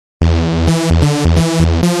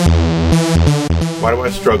Why do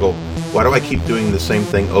I struggle? Why do I keep doing the same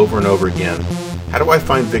thing over and over again? How do I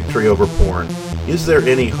find victory over porn? Is there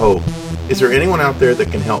any hope? Is there anyone out there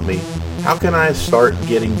that can help me? How can I start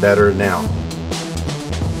getting better now?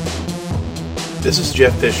 This is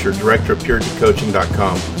Jeff Fisher, Director of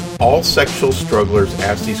PurityCoaching.com. All sexual strugglers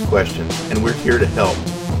ask these questions, and we're here to help.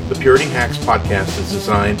 The Purity Hacks podcast is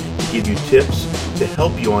designed to give you tips to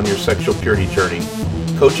help you on your sexual purity journey,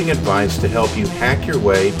 coaching advice to help you hack your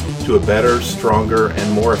way to a better, stronger,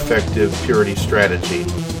 and more effective purity strategy,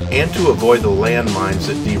 and to avoid the landmines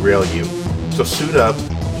that derail you. So suit up,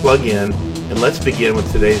 plug in, and let's begin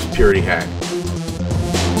with today's purity hack.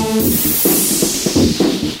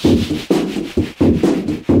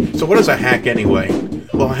 So what is a hack anyway?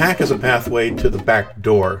 Well, a hack is a pathway to the back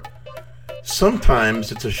door.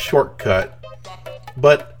 Sometimes it's a shortcut,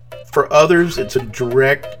 but for others it's a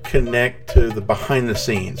direct connect to the behind the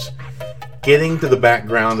scenes, getting to the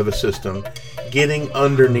background of a system, getting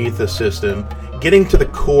underneath a system, getting to the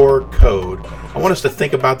core code. I want us to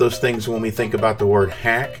think about those things when we think about the word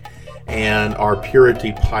hack and our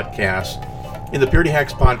Purity podcast. In the Purity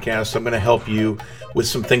Hacks podcast, I'm going to help you with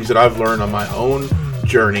some things that I've learned on my own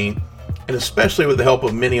journey, and especially with the help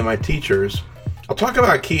of many of my teachers. I'll talk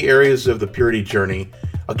about key areas of the purity journey.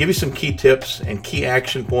 I'll give you some key tips and key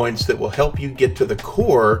action points that will help you get to the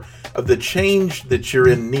core of the change that you're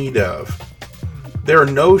in need of. There are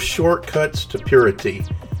no shortcuts to purity.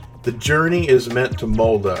 The journey is meant to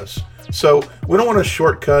mold us. So we don't want to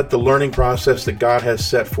shortcut the learning process that God has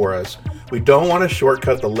set for us. We don't want to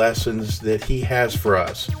shortcut the lessons that He has for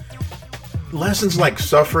us. Lessons like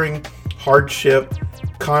suffering, hardship,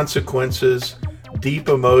 consequences, deep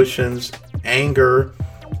emotions, anger,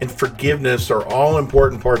 and forgiveness are all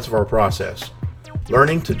important parts of our process.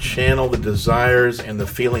 Learning to channel the desires and the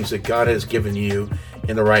feelings that God has given you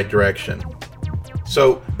in the right direction.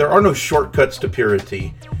 So there are no shortcuts to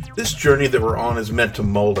purity. This journey that we're on is meant to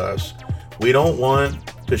mold us. We don't want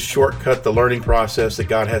to shortcut the learning process that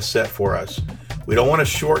God has set for us. We don't want to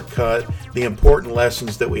shortcut the important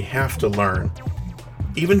lessons that we have to learn.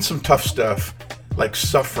 Even some tough stuff like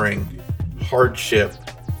suffering, hardship,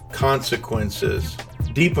 consequences,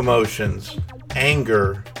 deep emotions,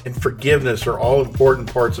 anger, and forgiveness are all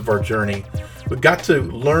important parts of our journey. We've got to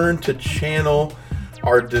learn to channel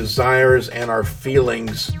our desires and our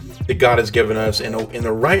feelings that God has given us in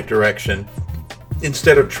the right direction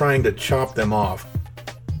instead of trying to chop them off.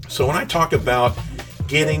 So when I talk about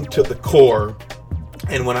getting to the core,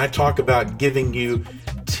 and when I talk about giving you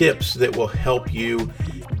tips that will help you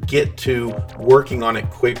get to working on it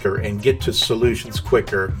quicker and get to solutions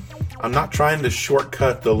quicker, I'm not trying to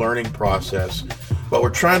shortcut the learning process, but we're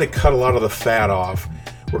trying to cut a lot of the fat off.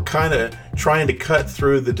 We're kind of trying to cut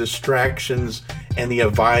through the distractions and the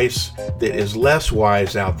advice that is less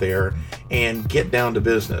wise out there and get down to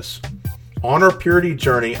business. On our purity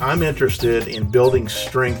journey, I'm interested in building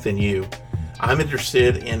strength in you. I'm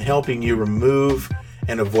interested in helping you remove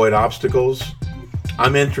and avoid obstacles.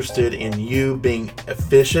 I'm interested in you being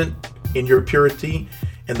efficient in your purity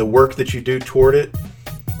and the work that you do toward it.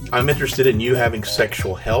 I'm interested in you having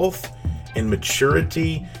sexual health and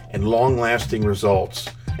maturity and long-lasting results.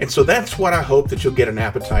 And so that's what I hope that you'll get an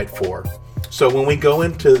appetite for. So when we go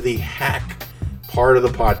into the hack part of the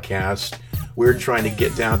podcast, we're trying to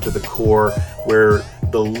get down to the core where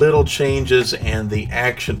the little changes and the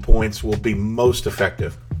action points will be most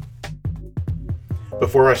effective.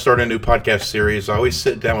 Before I start a new podcast series, I always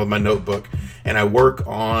sit down with my notebook and I work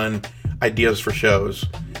on ideas for shows.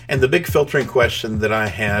 And the big filtering question that I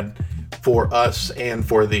had for us and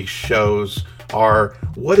for these shows are,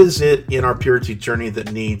 what is it in our purity journey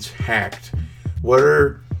that needs hacked? What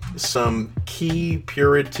are some key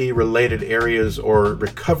purity related areas or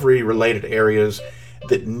recovery related areas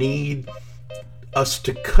that need us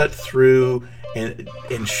to cut through and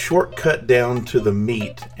shortcut down to the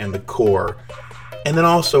meat and the core? And then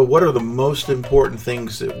also, what are the most important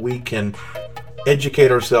things that we can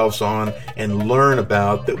educate ourselves on and learn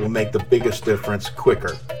about that will make the biggest difference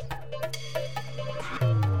quicker?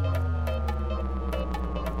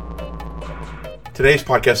 Today's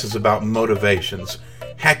podcast is about motivations,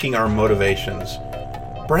 hacking our motivations.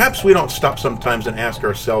 Perhaps we don't stop sometimes and ask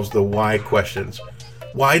ourselves the why questions.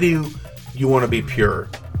 Why do you want to be pure?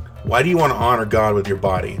 Why do you want to honor God with your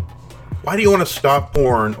body? Why do you want to stop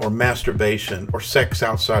porn or masturbation or sex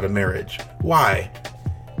outside of marriage? Why?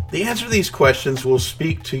 The answer to these questions will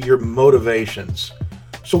speak to your motivations.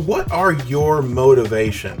 So what are your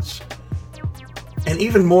motivations? And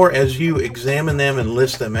even more, as you examine them and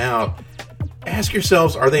list them out, ask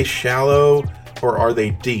yourselves, are they shallow or are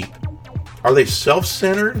they deep? Are they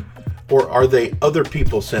self-centered or are they other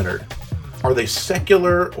people-centered? Are they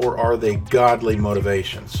secular or are they godly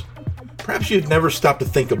motivations? Perhaps you've never stopped to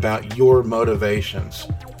think about your motivations.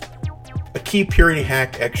 A key purity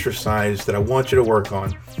hack exercise that I want you to work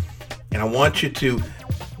on, and I want you to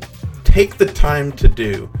take the time to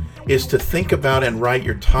do, is to think about and write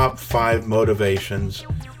your top 5 motivations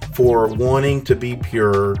for wanting to be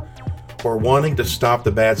pure or wanting to stop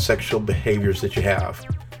the bad sexual behaviors that you have.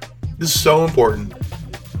 This is so important.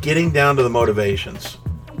 Getting down to the motivations.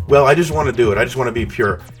 Well, I just want to do it. I just want to be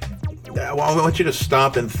pure. I want you to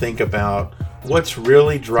stop and think about what's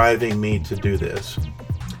really driving me to do this.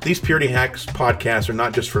 These Purity Hacks podcasts are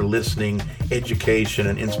not just for listening, education,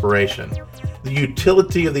 and inspiration. The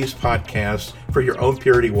utility of these podcasts for your own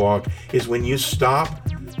purity walk is when you stop,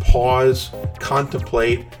 pause,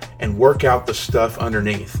 contemplate, and work out the stuff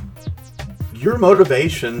underneath. Your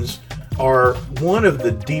motivations are one of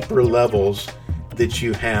the deeper levels that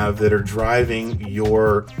you have that are driving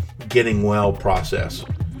your getting well process.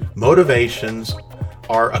 Motivations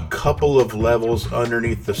are a couple of levels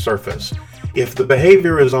underneath the surface. If the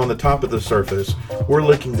behavior is on the top of the surface, we're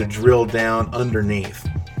looking to drill down underneath.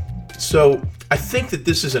 So I think that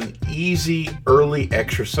this is an easy early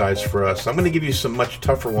exercise for us. I'm going to give you some much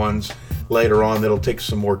tougher ones later on that'll take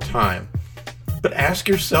some more time. But ask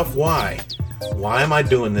yourself why. Why am I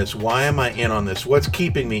doing this? Why am I in on this? What's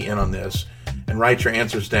keeping me in on this? And write your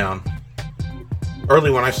answers down.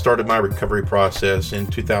 Early when I started my recovery process in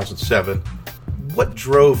 2007, what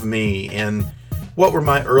drove me and what were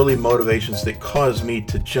my early motivations that caused me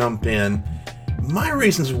to jump in? My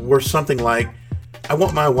reasons were something like, I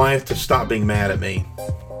want my wife to stop being mad at me.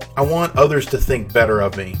 I want others to think better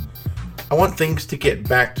of me. I want things to get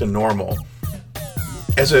back to normal.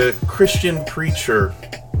 As a Christian preacher,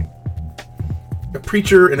 a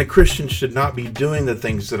preacher and a Christian should not be doing the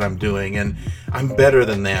things that I'm doing, and I'm better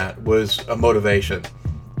than that was a motivation.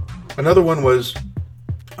 Another one was,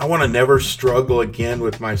 I want to never struggle again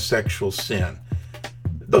with my sexual sin.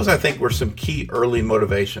 Those, I think, were some key early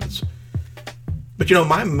motivations. But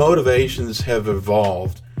my motivations have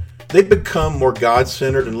evolved. They've become more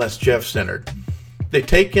God-centered and less Jeff-centered. They've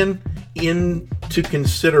taken into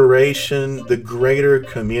consideration the greater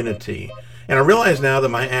community. And I realize now that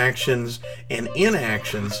my actions and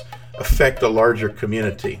inactions affect a larger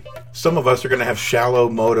community. Some of us are going to have shallow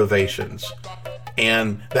motivations,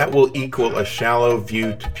 and that will equal a shallow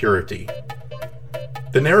view to purity.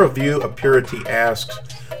 The narrow view of purity asks,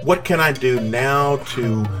 what can I do now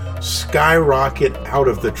to skyrocket out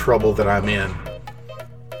of the trouble that I'm in?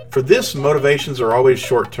 For this, motivations are always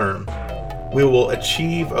short-term. We will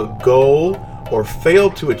achieve a goal or fail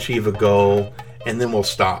to achieve a goal, and then we'll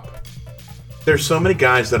stop. There's so many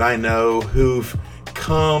guys that I know who've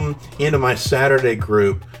come into my Saturday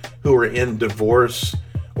group who are in divorce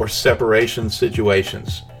or separation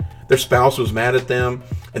situations. Their spouse was mad at them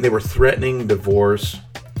and they were threatening divorce.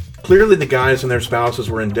 Clearly the guys and their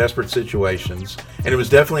spouses were in desperate situations, and it was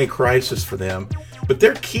definitely a crisis for them. But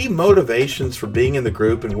their key motivations for being in the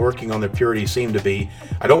group and working on their purity seemed to be,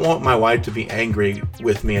 I don't want my wife to be angry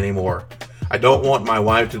with me anymore. I don't want my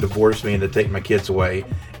wife to divorce me and to take my kids away.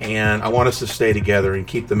 And I want us to stay together and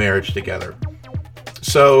keep the marriage together.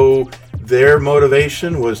 So their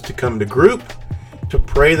motivation was to come to group, to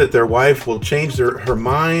pray that their wife will change her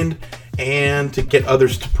mind, and to get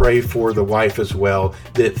others to pray for the wife as well,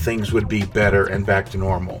 that things would be better and back to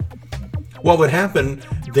normal. What would happen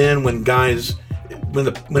then when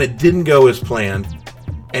it didn't go as planned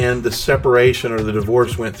and the separation or the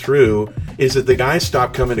divorce went through, is that the guys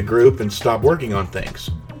stopped coming to group and stopped working on things.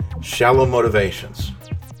 Shallow motivations.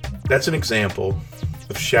 That's an example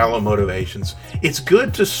of shallow motivations. It's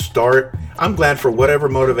good to start. I'm glad for whatever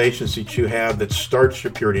motivations that you have that starts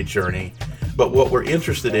your purity journey. But what we're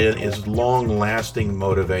interested in is long-lasting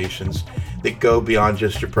motivations that go beyond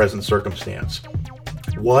just your present circumstance.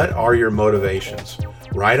 What are your motivations?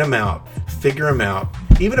 Write them out. Figure them out.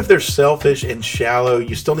 Even if they're selfish and shallow,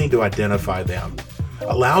 you still need to identify them.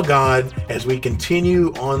 Allow God, as we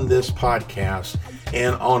continue on this podcast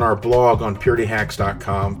and on our blog on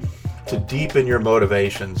purityhacks.com, to deepen your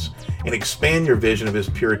motivations and expand your vision of His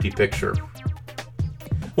purity picture.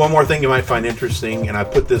 One more thing you might find interesting, and I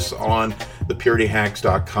put this on the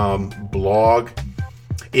purityhacks.com blog,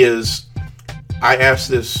 is I asked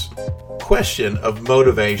this question of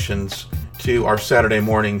motivations to our Saturday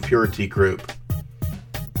morning purity group.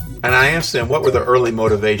 And I asked them, what were the early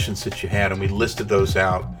motivations that you had? And we listed those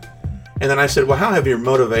out. And then I said, well, how have your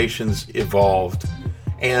motivations evolved?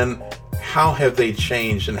 And how have they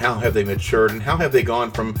changed? And how have they matured? And how have they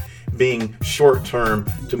gone from being short-term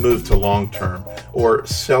to move to long-term, or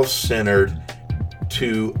self-centered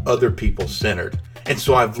to other people-centered? And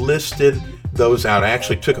so I've listed those out. I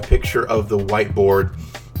actually took a picture of the whiteboard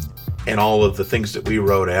and all of the things that we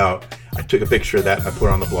wrote out. I took a picture of that and I put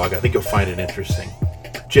it on the blog. I think you'll find it interesting.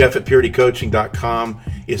 Jeff at puritycoaching.com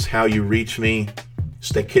is how you reach me.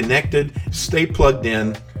 Stay connected, stay plugged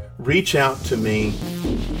in, reach out to me,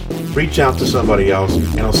 reach out to somebody else,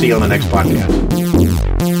 and I'll see you on the next podcast.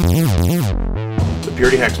 The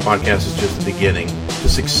Purity Hacks podcast is just the beginning. To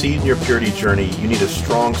succeed in your purity journey, you need a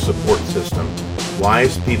strong support system,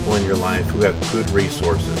 wise people in your life who have good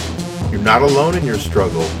resources. You're not alone in your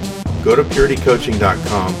struggle. Go to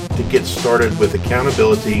puritycoaching.com to get started with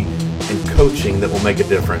accountability and coaching that will make a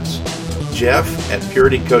difference. Jeff at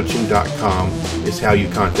puritycoaching.com is how you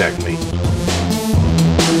contact me.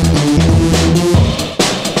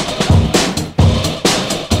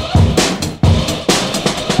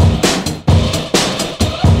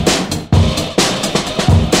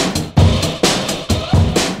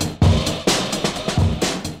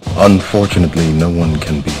 Unfortunately, no one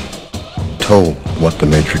can be told what the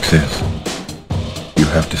Matrix is. You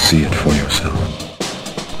have to see it for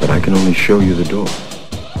yourself. But I can only show you the door.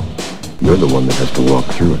 You're the one that has to walk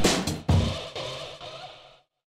through it.